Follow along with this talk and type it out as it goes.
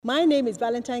My name is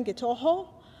Valentine Getoho.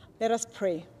 Let us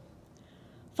pray.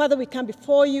 Father, we come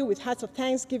before you with hearts of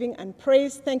thanksgiving and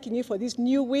praise, thanking you for this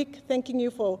new week, thanking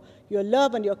you for your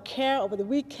love and your care over the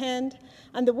weekend,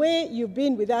 and the way you've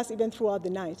been with us even throughout the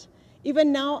night.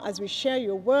 Even now, as we share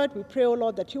your word, we pray, O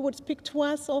Lord, that you would speak to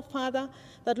us, O Father,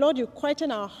 that, Lord, you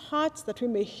quieten our hearts that we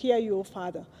may hear you, O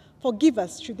Father. Forgive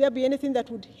us. Should there be anything that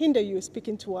would hinder you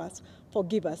speaking to us,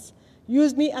 forgive us.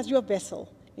 Use me as your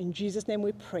vessel. In Jesus' name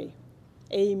we pray.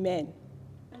 Amen.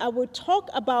 I will talk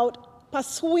about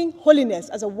pursuing holiness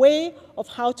as a way of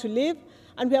how to live.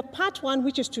 And we have part one,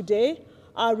 which is today,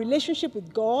 our relationship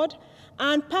with God,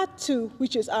 and part two,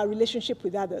 which is our relationship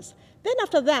with others. Then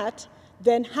after that,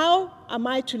 then how am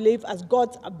I to live as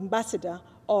God's ambassador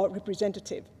or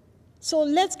representative? So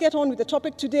let's get on with the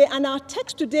topic today. And our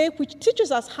text today, which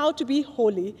teaches us how to be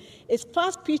holy, is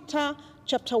 1 Peter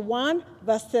chapter 1,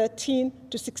 verse 13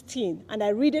 to 16. And I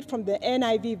read it from the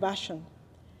NIV version.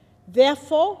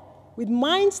 Therefore, with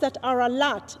minds that are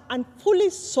alert and fully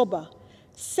sober,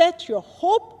 set your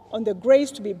hope on the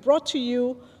grace to be brought to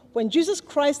you when Jesus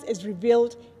Christ is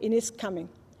revealed in his coming.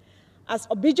 As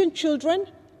obedient children,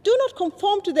 do not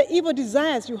conform to the evil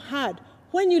desires you had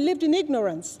when you lived in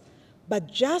ignorance. But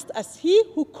just as he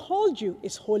who called you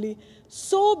is holy,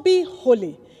 so be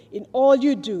holy in all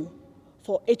you do.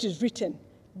 For it is written,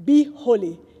 be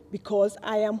holy, because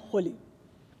I am holy.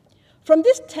 From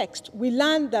this text, we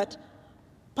learn that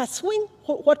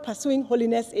what pursuing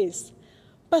holiness is.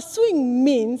 Pursuing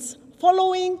means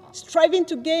following, striving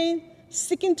to gain,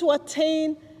 seeking to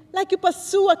attain, like you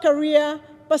pursue a career,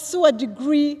 pursue a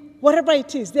degree, whatever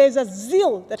it is. There's a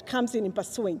zeal that comes in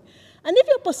pursuing. And if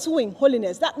you're pursuing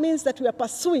holiness, that means that we are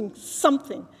pursuing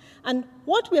something. And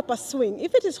what we are pursuing,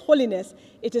 if it is holiness,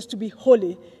 it is to be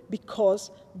holy because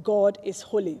God is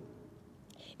holy.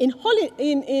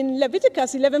 In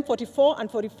Leviticus 11:44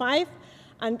 and 45,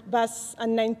 and verse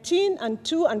 19 and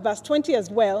 2 and verse 20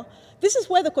 as well, this is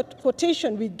where the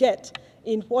quotation we get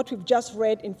in what we've just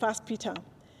read in 1 Peter.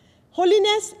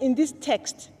 Holiness in this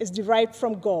text is derived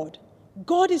from God.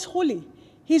 God is holy.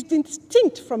 He's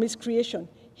distinct from his creation.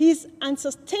 He is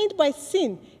unsustained by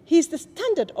sin. He is the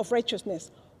standard of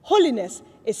righteousness. Holiness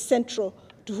is central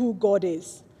to who God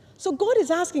is. So God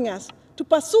is asking us to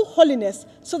pursue holiness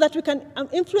so that we can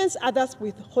influence others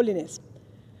with holiness.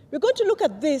 We're going to look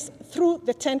at this through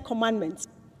the Ten Commandments.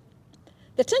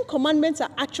 The Ten Commandments are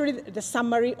actually the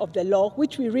summary of the law,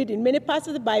 which we read in many parts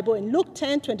of the Bible, in Luke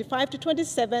 10:25 to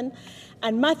 27,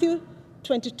 and Matthew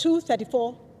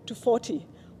 22:34 to 40,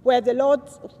 where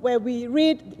we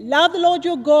read, love the Lord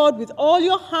your God with all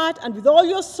your heart and with all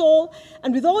your soul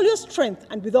and with all your strength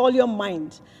and with all your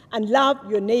mind, and love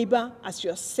your neighbor as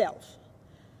yourself.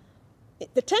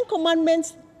 The Ten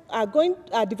Commandments are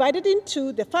divided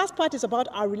into, the first part is about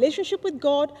our relationship with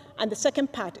God, and the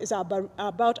second part is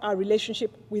about our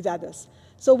relationship with others.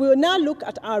 So we will now look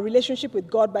at our relationship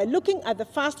with God by looking at the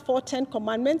first 4 Ten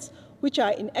Commandments, which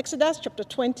are in Exodus chapter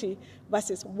 20,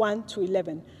 verses 1 to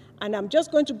 11. And I'm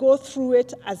just going to go through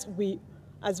it as we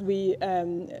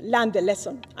learn the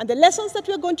lesson. And the lessons that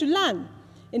we're going to learn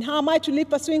in how am I to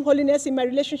live pursuing holiness in my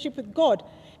relationship with God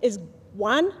is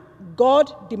 1,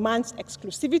 God demands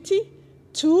exclusivity.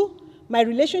 2, my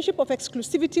relationship of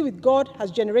exclusivity with God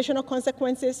has generational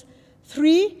consequences.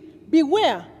 3,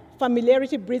 beware,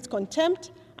 familiarity breeds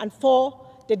contempt. And 4,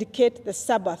 dedicate the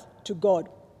Sabbath to God.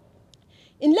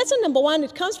 In lesson number 1,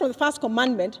 it comes from the first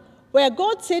commandment, where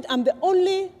God said, I'm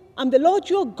the Lord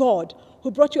your God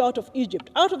who brought you out of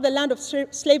Egypt, out of the land of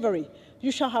slavery.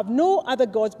 You shall have no other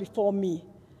gods before me.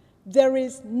 There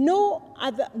is no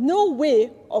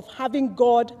way of having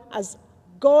God as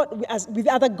with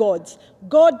other gods.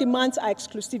 God demands our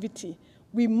exclusivity.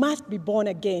 We must be born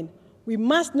again. We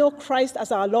must know Christ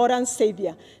as our Lord and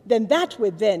Savior. Then that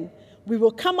way, we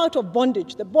will come out of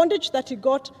bondage, the bondage that he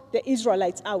got the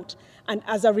Israelites out. And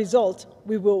as a result,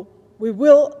 we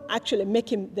will actually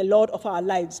make him the Lord of our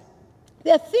lives.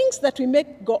 There are things that we make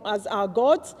as our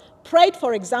gods. Pride,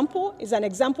 for example, is an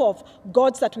example of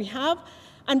gods that we have.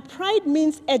 And pride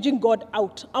means edging God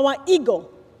out. Our ego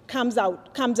comes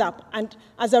up. And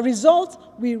as a result,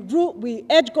 we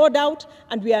edge God out,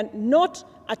 and we are not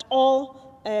at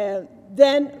all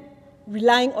then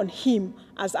relying on him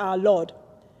as our Lord.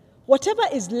 Whatever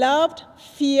is loved,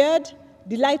 feared,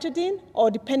 delighted in, or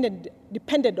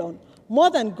depended on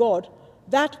more than God,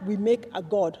 that we make a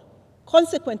God.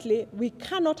 Consequently, we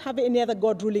cannot have any other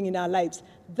God ruling in our lives.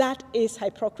 That is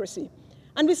hypocrisy.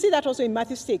 And we see that also in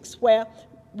Matthew 6, where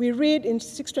we read in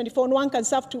 6:24, no one can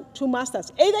serve two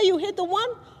masters. Either you hate the one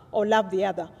or love the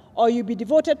other, or you be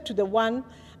devoted to the one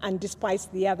and despise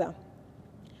the other.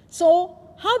 So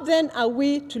How then are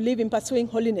we to live in pursuing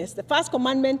holiness? The first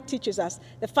commandment teaches us.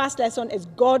 The first lesson is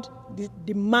God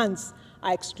demands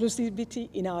our exclusivity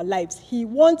in our lives. He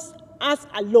wants us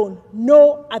alone,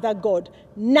 no other God.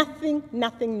 Nothing,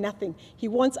 nothing, nothing. He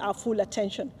wants our full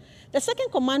attention. The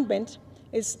second commandment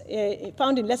is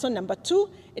found in lesson number 2.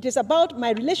 It is about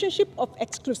my relationship of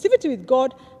exclusivity with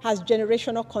God has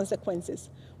generational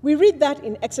consequences. We read that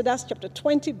in Exodus chapter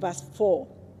 20, verse 4.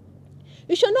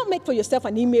 You shall not make for yourself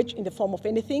an image in the form of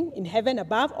anything in heaven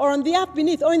above or on the earth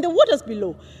beneath or in the waters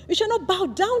below. You shall not bow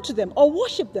down to them or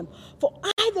worship them. For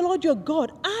I, the Lord your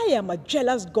God, I am a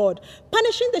jealous God,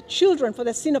 punishing the children for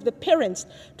the sin of the parents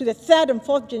to the third and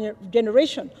fourth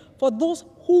generation for those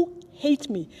who hate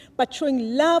me, but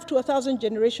showing love to 1,000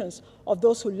 generations of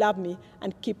those who love me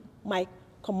and keep my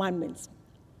commandments.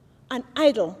 An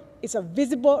idol is a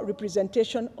visible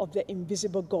representation of the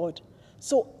invisible God.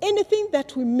 So anything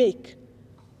that we make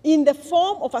in the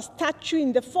form of a statue,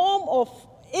 in the form of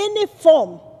any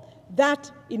form,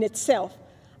 that in itself,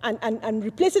 and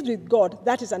replace it with God,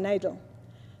 that is an idol.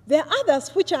 There are others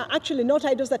which are actually not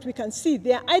idols that we can see.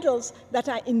 They are idols that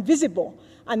are invisible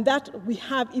and that we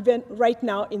have even right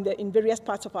now in various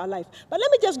parts of our life. But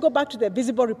let me just go back to the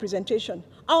visible representation.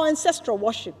 Our ancestral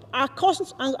worship, our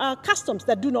customs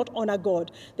that do not honor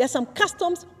God. There are some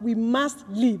customs we must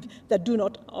leave that do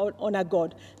not honor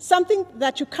God. Something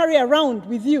that you carry around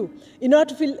with you in order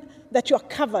to feel that you are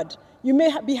covered. You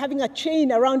may be having a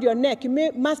chain around your neck.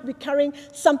 You must be carrying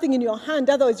something in your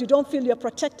hand, otherwise you don't feel you're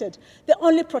protected. The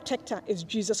only protector is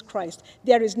Jesus Christ.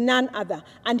 There is none other,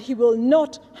 and he will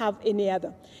not have any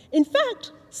other. In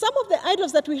fact, some of the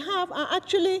idols that we have are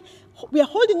actually, we are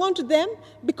holding on to them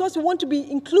because we want to be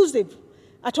inclusive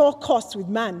at all costs with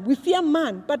man. We fear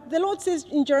man, but the Lord says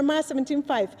in Jeremiah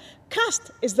 17:5, "Cursed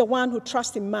is the one who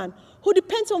trusts in man, who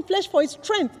depends on flesh for his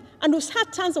strength, and whose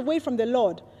heart turns away from the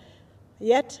Lord."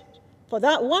 Yet, for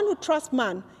that one who trusts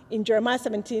man, in Jeremiah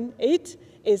 17:8,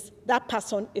 is that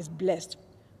person is blessed.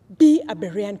 Be a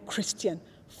Berean Christian.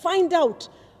 Find out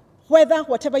whether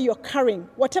whatever you're carrying,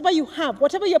 whatever you have,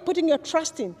 whatever you're putting your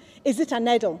trust in, is it an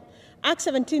idol? Acts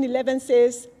 17:11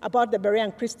 says about the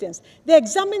Berean Christians, they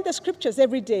examine the scriptures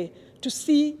every day to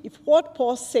see if what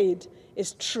Paul said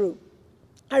is true.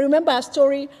 I remember a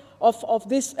story of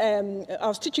this, I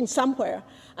was teaching somewhere,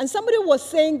 and somebody was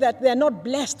saying that they're not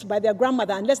blessed by their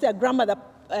grandmother unless their grandmother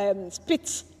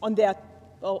spits on them.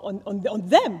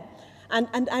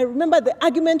 And I remember the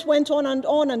argument went on and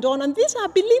on and on, and these are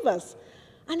believers.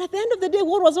 And at the end of the day,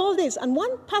 what was all this? And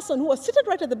one person who was seated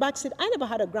right at the back said, I never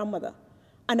had a grandmother,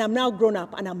 and I'm now grown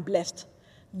up and I'm blessed.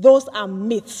 Those are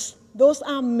myths. Those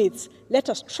are myths. Let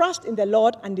us trust in the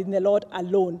Lord and in the Lord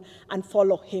alone and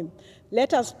follow him.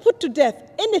 Let us put to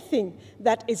death anything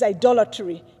that is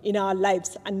idolatry in our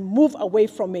lives and move away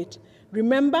from it.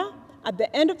 Remember, at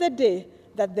the end of the day,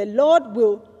 that the Lord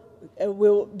will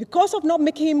because of not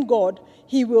making him God,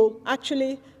 he will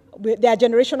actually, there are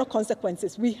generational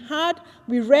consequences. We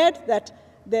read that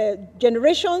the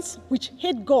generations which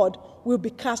hate God will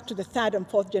be cast to the third and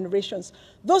fourth generations.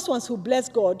 Those ones who bless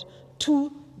God to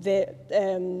the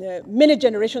many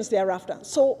generations thereafter.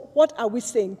 So what are we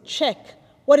saying? Check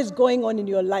what is going on in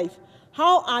your life.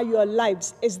 How are your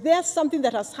lives? Is there something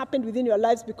that has happened within your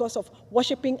lives because of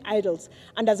worshiping idols?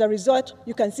 And as a result,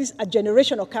 you can see a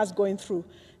generational curse going through.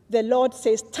 The Lord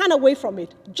says, turn away from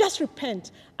it. Just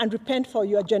repent, and repent for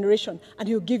your generation, and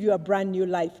he'll give you a brand new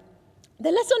life.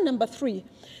 The lesson number 3,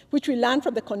 which we learn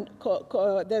from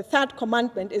the third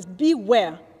commandment, is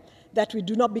beware that we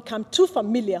do not become too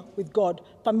familiar with God.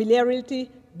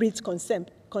 Familiarity breeds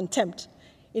contempt.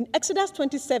 In Exodus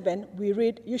 27, we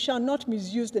read, you shall not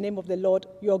misuse the name of the Lord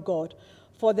your God,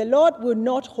 for the Lord will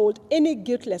not hold any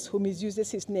guiltless who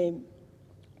misuses his name.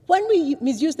 When we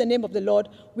misuse the name of the Lord,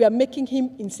 we are making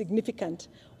him insignificant.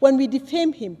 When we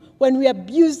defame him, when we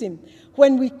abuse him,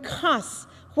 when we curse,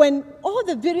 when all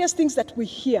the various things that we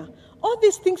hear, all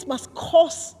these things must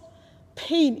cause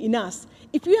pain in us.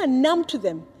 If we are numb to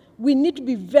them, we need to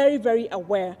be very, very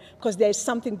aware because there is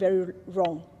something very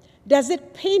wrong. Does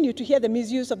it pain you to hear the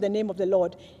misuse of the name of the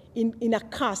Lord in a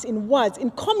curse, in words, in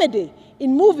comedy,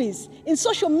 in movies, in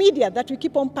social media that we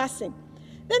keep on passing?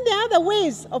 Then there are other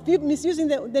ways of misusing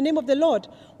the name of the Lord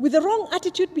with the wrong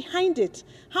attitude behind it.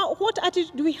 What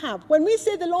attitude do we have? When we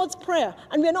say the Lord's Prayer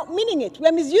and we are not meaning it, we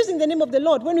are misusing the name of the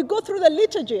Lord. When we go through the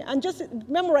liturgy and just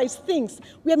memorize things,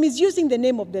 we are misusing the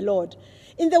name of the Lord.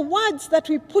 In the words that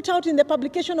we put out in the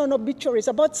publication on obituaries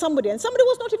about somebody, and somebody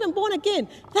was not even born again,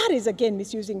 that is again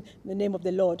misusing the name of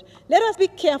the Lord. Let us be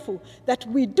careful that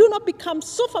we do not become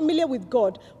so familiar with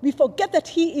God, we forget that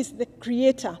he is the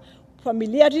creator.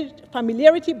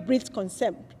 Familiarity breeds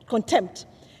contempt.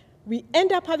 we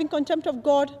end up having contempt of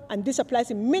God, and this applies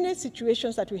in many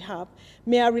situations that we have.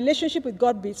 May our relationship with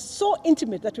God be so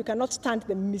intimate that we cannot stand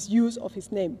the misuse of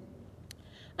his name.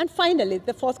 And finally,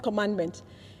 the fourth commandment.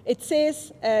 It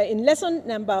says in lesson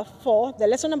number 4, the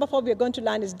lesson number 4 we are going to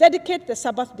learn is dedicate the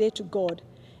Sabbath day to God.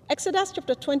 Exodus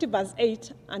chapter 20, verse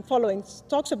 8 and following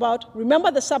talks about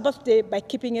remember the Sabbath day by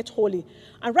keeping it holy.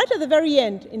 And right at the very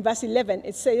end, in verse 11,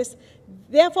 it says,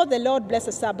 therefore the Lord blessed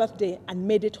the Sabbath day and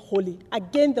made it holy.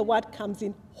 Again, the word comes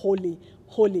in holy,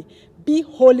 holy. Be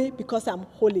holy because I'm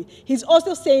holy. He's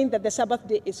also saying that the Sabbath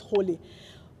day is holy.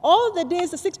 All the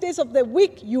days, the 6 days of the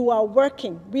week, you are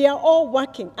working. We are all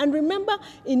working. And remember,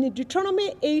 in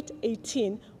Deuteronomy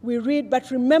 8:18, we read, but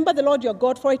remember the Lord your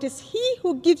God, for it is he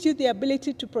who gives you the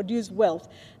ability to produce wealth,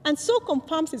 and so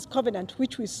confirms his covenant,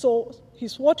 which he swore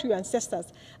to your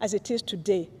ancestors, as it is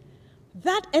today.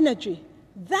 That energy,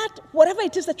 that whatever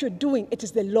it is that you're doing, it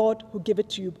is the Lord who gave it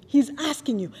to you. He's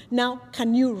asking you, now,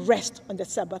 can you rest on the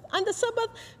Sabbath? And the Sabbath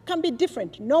can be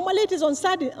different. Normally it is on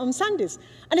Sundays.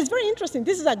 And it's very interesting.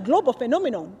 This is a global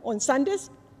phenomenon. On Sundays,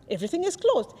 everything is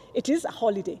closed. It is a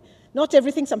holiday. Not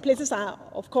everything. Some places are,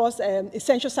 of course,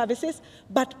 essential services,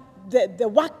 but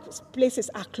the workplaces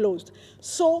are closed.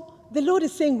 So the Lord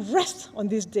is saying, rest on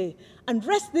this day. And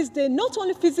rest this day, not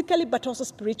only physically, but also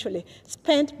spiritually.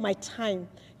 Spend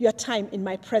your time in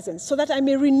my presence, so that I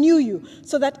may renew you,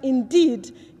 so that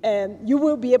indeed you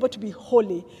will be able to be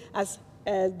holy as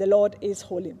the Lord is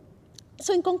holy.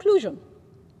 So in conclusion,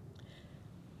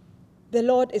 the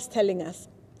Lord is telling us,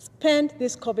 spend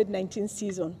this COVID-19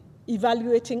 season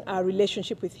evaluating our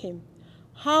relationship with him.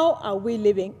 How are we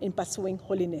living in pursuing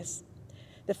holiness?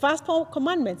 The first 4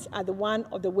 commandments are one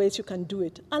of the ways you can do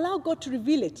it. Allow God to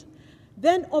reveal it.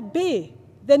 Then obey.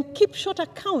 Then keep short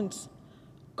accounts.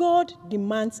 God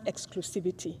demands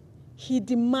exclusivity. He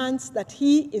demands that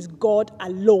he is God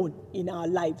alone in our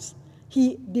lives.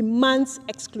 He demands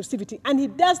exclusivity. And he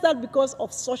does that because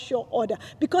of social order,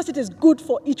 because it is good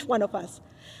for each one of us.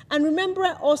 And remember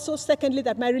also, secondly,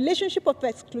 that my relationship of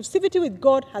exclusivity with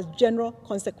God has generational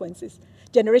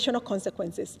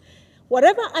consequences.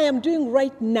 Whatever I am doing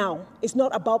right now is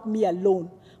not about me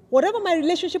alone. Whatever my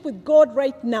relationship with God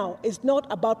right now is not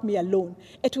about me alone.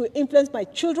 It will influence my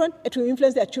children, it will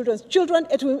influence their children's children,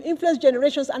 it will influence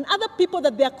generations and other people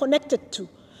that they are connected to.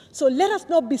 So let us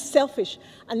not be selfish,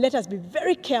 and let us be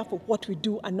very careful what we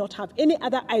do and not have any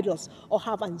other idols or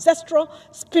have ancestral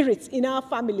spirits in our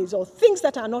families or things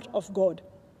that are not of God.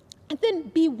 And then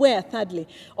beware, thirdly,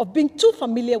 of being too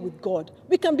familiar with God.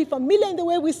 We can be familiar in the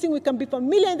way we sing. We can be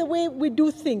familiar in the way we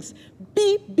do things.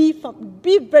 Be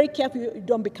very careful you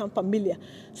don't become familiar.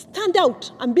 Stand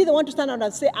out and be the one to stand out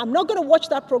and say, I'm not going to watch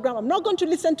that program. I'm not going to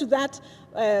listen to that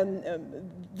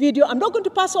video. I'm not going to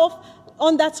pass off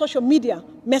on that social media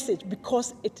message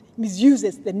because it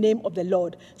misuses the name of the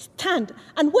Lord. Stand.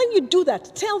 And when you do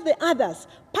that, tell the others.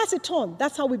 Pass it on.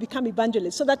 That's how we become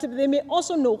evangelists, so that they may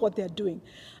also know what they're doing.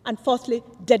 And fourthly,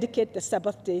 dedicate the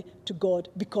Sabbath day to God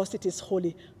because it is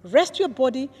holy. Rest your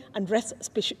body and rest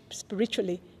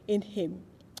spiritually in him.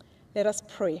 Let us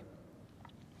pray.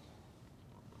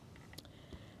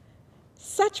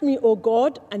 Search me, O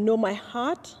God, and know my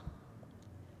heart.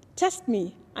 Test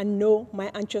me and know my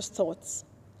anxious thoughts.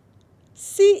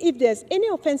 See if there's any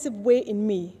offensive way in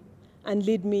me, and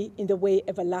lead me in the way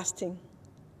everlasting.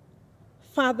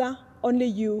 Father, only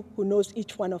you who knows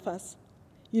each one of us.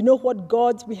 You know what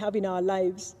gods we have in our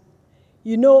lives.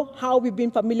 You know how we've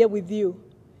been familiar with you.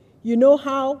 You know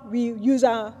how we use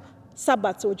our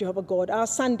Sabbaths, O Jehovah God, our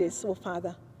Sundays, O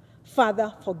Father.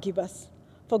 Father, forgive us.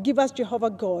 Forgive us, Jehovah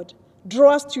God.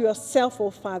 Draw us to yourself, O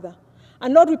Father.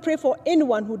 And Lord, we pray for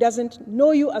anyone who doesn't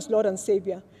know you as Lord and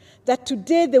Savior, that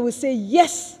today they will say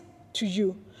yes to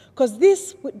you. Because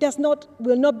this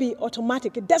will not be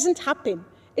automatic. It doesn't happen.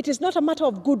 It is not a matter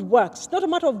of good works. It's not a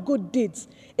matter of good deeds.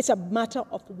 It's a matter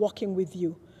of walking with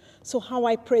you. So how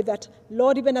I pray that,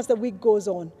 Lord, even as the week goes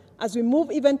on, as we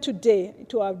move even today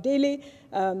to our daily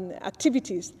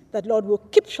activities, that, Lord, will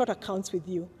keep short accounts with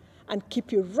you and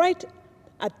keep you right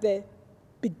at the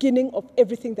beginning of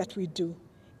everything that we do.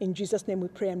 In Jesus' name we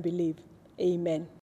pray and believe. Amen.